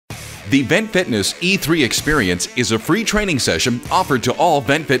The Vent Fitness E3 Experience is a free training session offered to all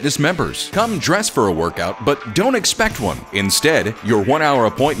Vent Fitness members. Come dressed for a workout, but don't expect one. Instead, your 1-hour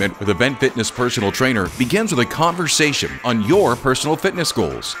appointment with a Vent Fitness personal trainer begins with a conversation on your personal fitness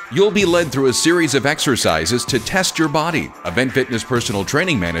goals. You'll be led through a series of exercises to test your body. A Vent Fitness personal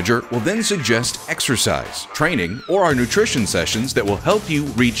training manager will then suggest exercise, training, or our nutrition sessions that will help you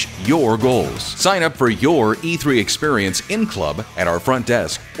reach your goals. Sign up for your E3 Experience in club at our front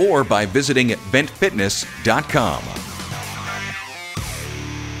desk or by visiting ventfitness.com.